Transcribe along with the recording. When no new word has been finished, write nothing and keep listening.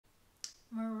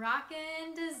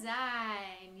Moroccan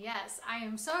design. Yes, I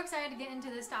am so excited to get into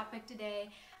this topic today.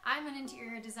 I'm an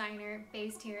interior designer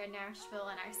based here in Nashville,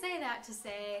 and I say that to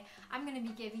say I'm going to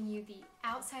be giving you the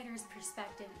outsider's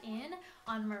perspective in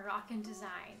on Moroccan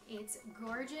design. It's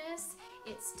gorgeous,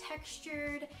 it's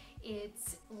textured,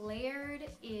 it's layered,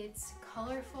 it's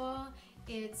colorful,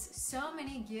 it's so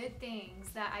many good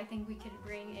things that I think we can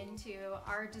bring into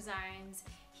our designs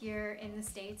here in the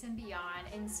States and beyond.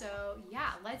 And so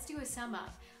yeah, let's do a sum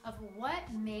up of what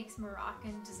makes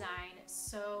Moroccan design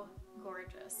so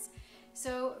gorgeous.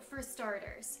 So for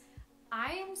starters,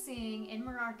 I am seeing in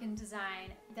Moroccan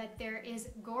design that there is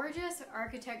gorgeous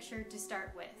architecture to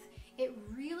start with. It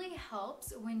really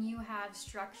helps when you have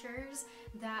structures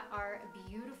that are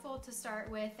beautiful to start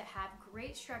with, that have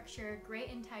great structure, great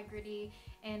integrity,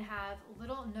 and have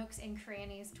little nooks and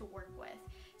crannies to work with.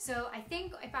 So I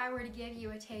think if I were to give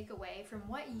you a takeaway from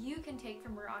what you can take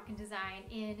from Moroccan design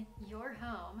in your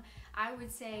home, I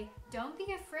would say don't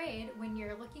be afraid when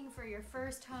you're looking for your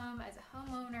first home as a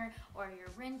homeowner or you're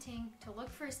renting to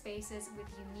look for spaces with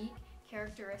unique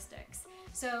characteristics.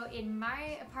 So in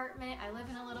my apartment, I live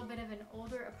in a little bit of an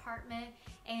older apartment,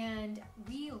 and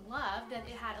we loved that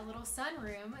it had a little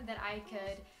sunroom that I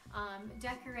could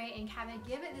decorate and kind of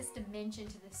give it this dimension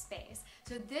to the space.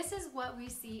 So this is what we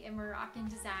see in Moroccan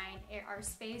design. It are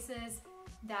spaces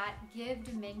that give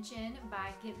dimension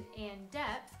and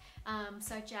depth,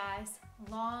 such as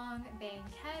long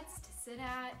banquettes to sit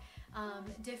at,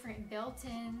 different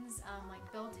built-ins,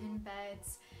 like built-in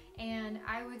beds. And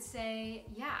I would say,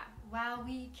 yeah, while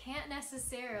we can't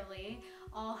necessarily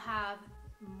all have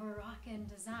Moroccan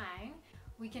design,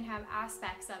 we can have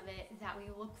aspects of it that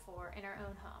we look for in our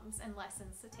own homes and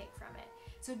lessons to take from it.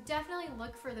 So definitely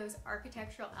look for those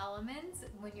architectural elements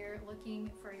when you're looking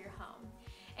for your home.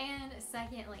 And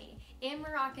secondly, in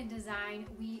Moroccan design,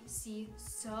 we see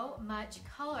so much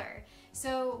color.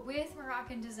 So with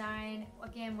Moroccan design,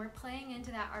 again, we're playing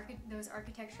into those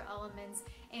architectural elements,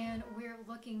 and we're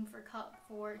looking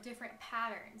for different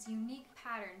patterns, unique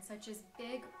patterns, such as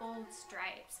big, bold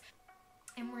stripes.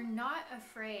 And we're not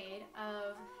afraid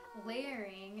of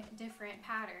layering different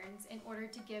patterns in order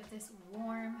to give this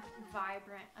warm,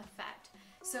 vibrant effect.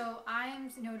 So I'm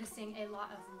noticing a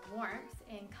lot of warmth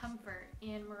and comfort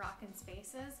in Moroccan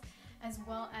spaces, as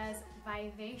well as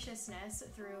vivaciousness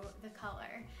through the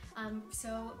color.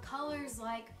 So colors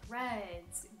like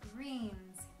reds,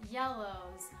 greens,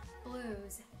 yellows,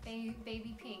 blues,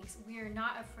 baby pinks, we are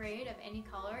not afraid of any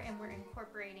color, and we're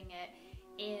incorporating it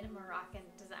in Moroccan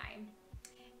design.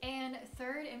 And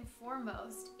third and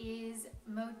foremost is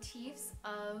motifs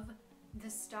of the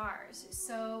stars.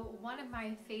 So one of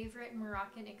my favorite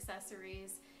Moroccan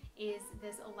accessories is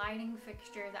this lighting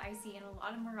fixture that I see in a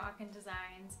lot of Moroccan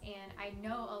designs, and I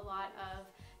know a lot of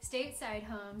stateside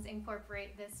homes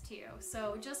incorporate this too.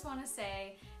 So just want to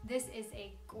say this is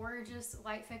a gorgeous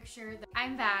light fixture.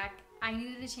 I'm back. I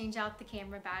needed to change out the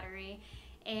camera battery,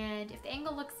 and if the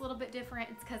angle looks a little bit different,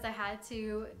 it's because I had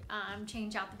to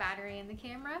change out the battery in the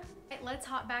camera. Right, let's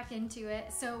hop back into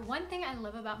it. So one thing I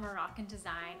love about Moroccan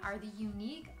design are the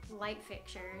unique light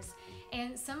fixtures,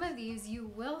 and some of these you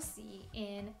will see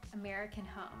in American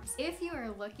homes. If you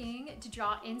are looking to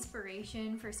draw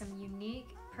inspiration for some unique,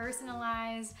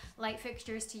 personalized light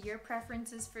fixtures to your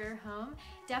preferences for your home,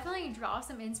 definitely draw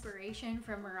some inspiration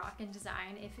from Moroccan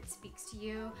design if it speaks to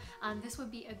you. This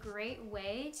would be a great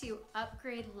way to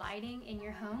upgrade lighting in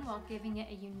your home while giving it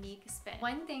a unique spin.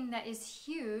 One thing that is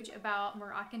huge about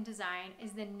Moroccan design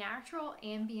is the natural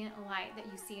ambient light that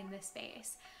you see in this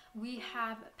space. We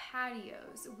have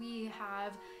patios, we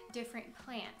have different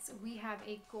plants, we have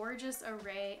a gorgeous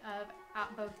array of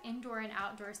both indoor and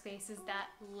outdoor spaces that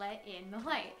let in the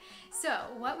light. So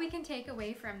what we can take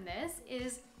away from this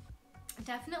is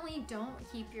definitely don't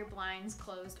keep your blinds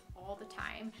closed all the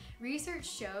time. Research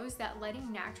shows that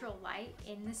letting natural light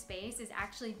in the space is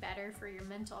actually better for your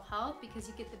mental health because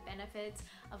you get the benefits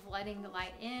of letting the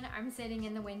light in. I'm sitting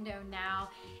in the window now,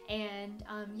 and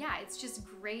yeah, it's just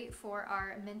great for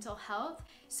our mental health.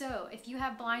 So if you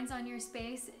have blinds on your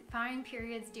space, find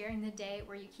periods during the day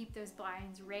where you keep those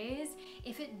blinds raised.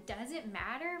 If it doesn't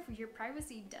matter, if your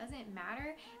privacy doesn't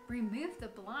matter, remove the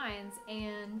blinds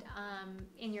and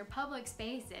in your public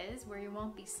spaces where you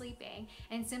won't be sleeping,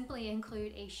 and simply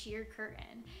include a sheer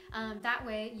curtain. That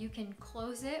way you can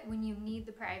close it when you need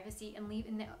the privacy and leave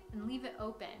it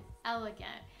open,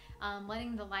 elegant,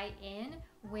 letting the light in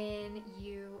when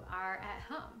you are at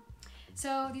home.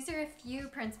 So these are a few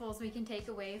principles we can take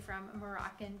away from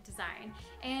Moroccan design.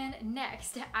 And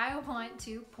next, I want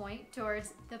to point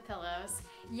towards the pillows.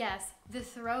 Yes, the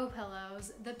throw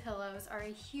pillows. The pillows are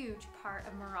a huge part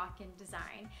of Moroccan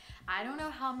design. I don't know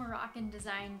how Moroccan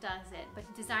design does it,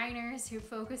 but designers who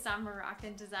focus on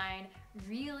Moroccan design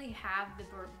really have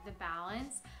the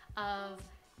balance of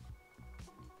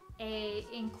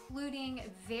including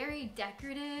very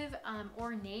decorative,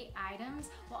 ornate items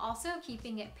while also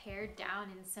keeping it pared down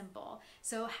and simple.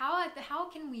 So how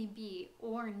can we be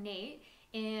ornate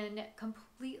and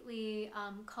completely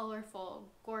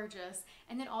colorful, gorgeous,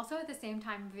 and then also at the same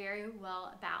time very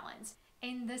well balanced?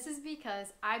 And this is because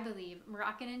I believe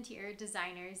Moroccan interior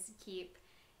designers keep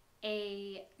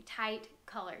a tight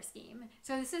color scheme.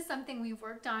 So this is something we've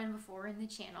worked on before in the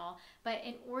channel, but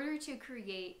in order to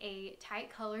create a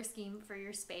tight color scheme for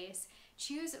your space,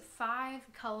 choose 5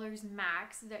 colors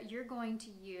max that you're going to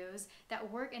use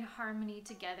that work in harmony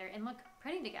together and look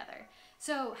pretty together.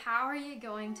 So how are you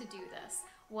going to do this?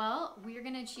 Well, we're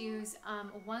gonna choose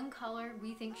one color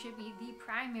we think should be the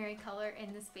primary color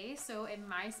in the space. So in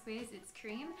my space, it's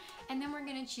cream. And then we're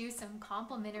gonna choose some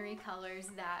complementary colors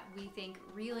that we think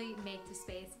really make the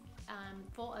space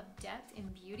full of depth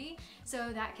and beauty.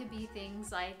 So that could be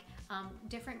things like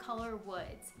different color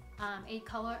woods, a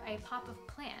pop of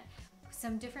plant,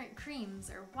 some different creams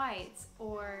or whites,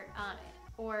 or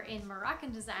in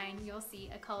Moroccan design, you'll see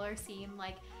a color scheme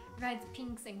like reds,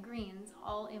 pinks, and greens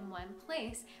all in one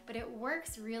place, but it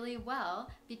works really well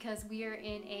because we are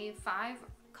in a 5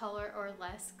 color or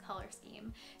less color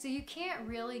scheme. So you can't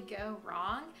really go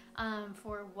wrong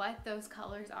for what those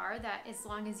colors are, that as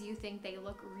long as you think they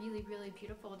look really, really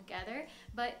beautiful together,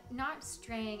 but not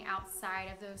straying outside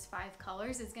of those 5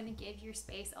 colors is going to give your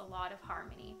space a lot of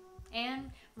harmony.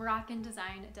 And Moroccan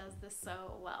design does this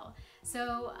so well.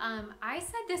 So I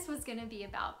said this was gonna be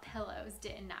about pillows,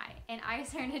 didn't I? And I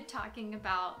started talking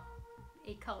about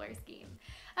a color scheme.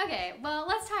 Okay, well,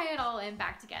 let's tie it all in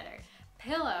back together.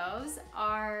 Pillows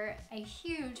are a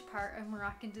huge part of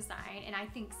Moroccan design and I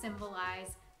think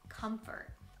symbolize comfort,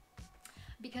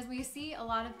 because we see a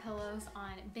lot of pillows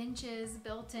on benches,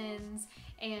 built-ins,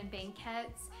 and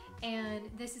banquettes, and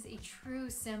this is a true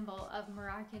symbol of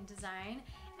Moroccan design.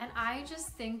 And I just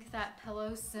think that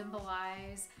pillows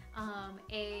symbolize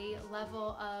a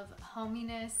level of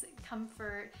hominess,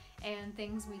 comfort, and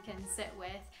things we can sit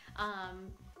with,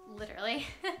 literally,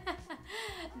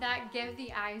 that give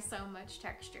the eye so much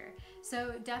texture.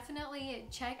 So definitely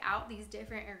check out these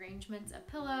different arrangements of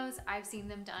pillows. I've seen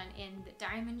them done in the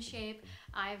diamond shape.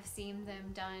 I've seen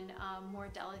them done more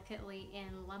delicately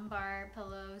in lumbar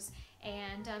pillows.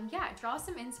 And yeah, draw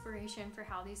some inspiration for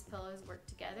how these pillows work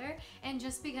together. And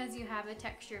just because you have a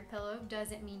textured pillow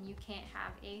doesn't mean you can't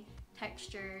have a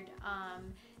textured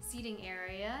seating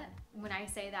area. When I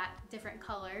say that, different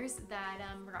colors that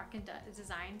Moroccan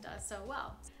design does so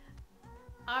well.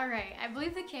 All right, I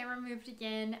believe the camera moved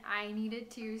again. I needed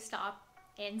to stop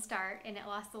and start, and it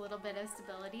lost a little bit of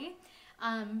stability.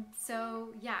 So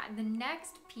yeah, the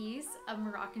next piece of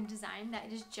Moroccan design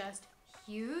that is just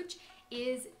huge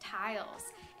is tiles,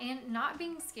 and not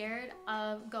being scared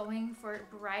of going for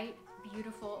bright,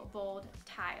 beautiful, bold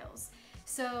tiles.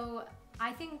 So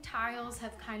I think tiles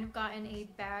have kind of gotten a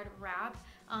bad rap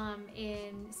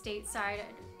in stateside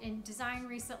in design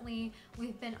recently.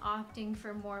 We've been opting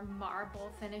for more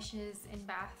marble finishes in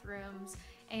bathrooms,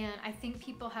 and I think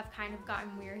people have kind of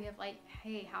gotten weary of like,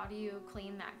 hey, how do you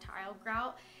clean that tile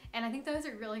grout? And I think those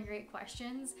are really great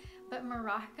questions, but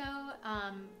Morocco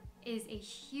is a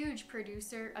huge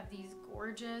producer of these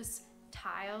gorgeous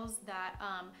tiles that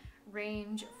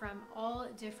range from all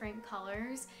different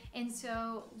colors. And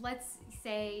so let's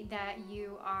say that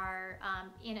you are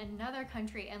in another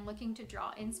country and looking to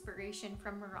draw inspiration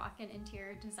from Moroccan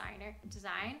interior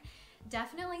design,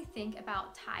 definitely think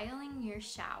about tiling your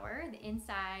shower, the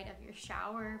inside of your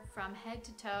shower from head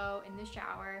to toe in the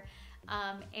shower.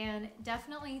 And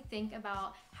definitely think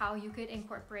about how you could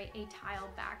incorporate a tile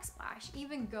backsplash,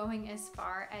 even going as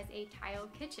far as a tile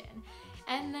kitchen.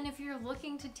 And then if you're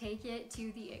looking to take it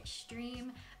to the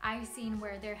extreme, I've seen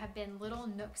where there have been little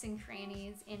nooks and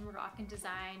crannies in Moroccan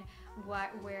design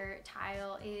where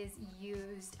tile is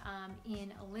used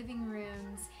in living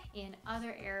rooms, in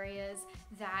other areas,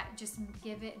 that just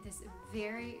give it this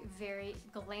very, very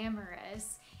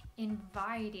glamorous,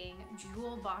 inviting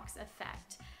jewel box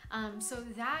effect. So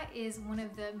that is one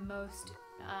of the most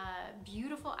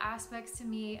beautiful aspects to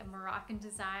me of Moroccan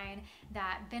design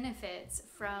that benefits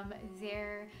from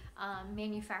their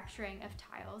manufacturing of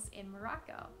tiles in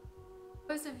Morocco.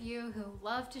 Those of you who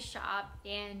love to shop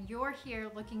and you're here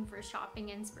looking for shopping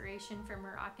inspiration for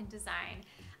Moroccan design,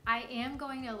 I am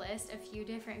going to list a few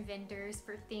different vendors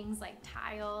for things like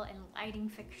tile and lighting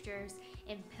fixtures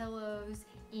and pillows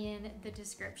in the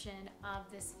description of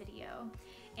this video.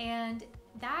 And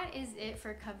that is it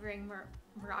for covering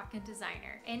Moroccan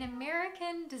designer. An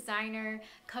American designer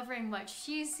covering what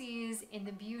she sees in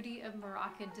the beauty of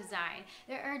Moroccan design.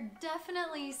 There are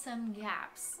definitely some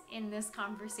gaps in this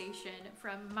conversation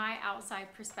from my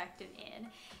outside perspective in.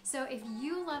 So if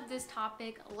you love this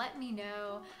topic, let me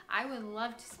know. I would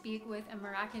love to speak with a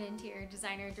Moroccan interior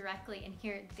designer directly and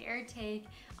hear their take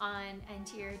on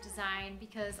interior design,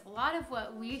 because a lot of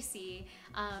what we see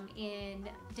in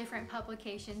different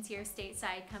publications here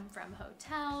stateside come from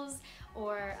hotels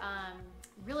or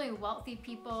really wealthy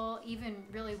people, even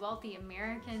really wealthy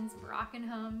Americans, Moroccan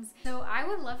homes. So I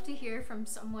would love to hear from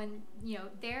someone, you know,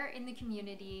 there in the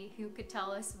community who could tell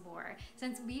us more,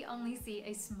 since we only see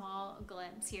a small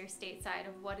glimpse here stateside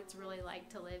of what it's really like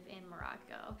to live in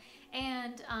Morocco.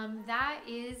 And that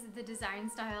is the design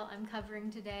style I'm covering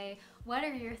today. What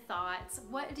are your thoughts?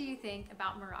 What do you think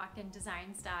about Moroccan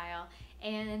design style?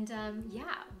 And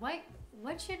yeah,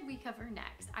 what should we cover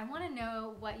next? I want to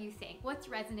know what you think. What's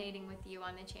resonating with you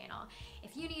on the channel?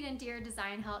 If you need interior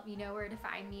design help, you know where to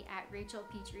find me at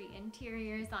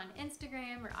rachaelinteriors on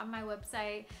Instagram or on my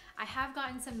website. I have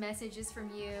gotten some messages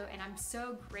from you, and I'm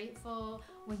so grateful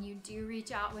when you do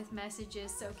reach out with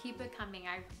messages, so keep it coming.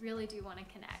 I really do want to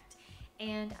connect.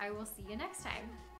 And I will see you next time.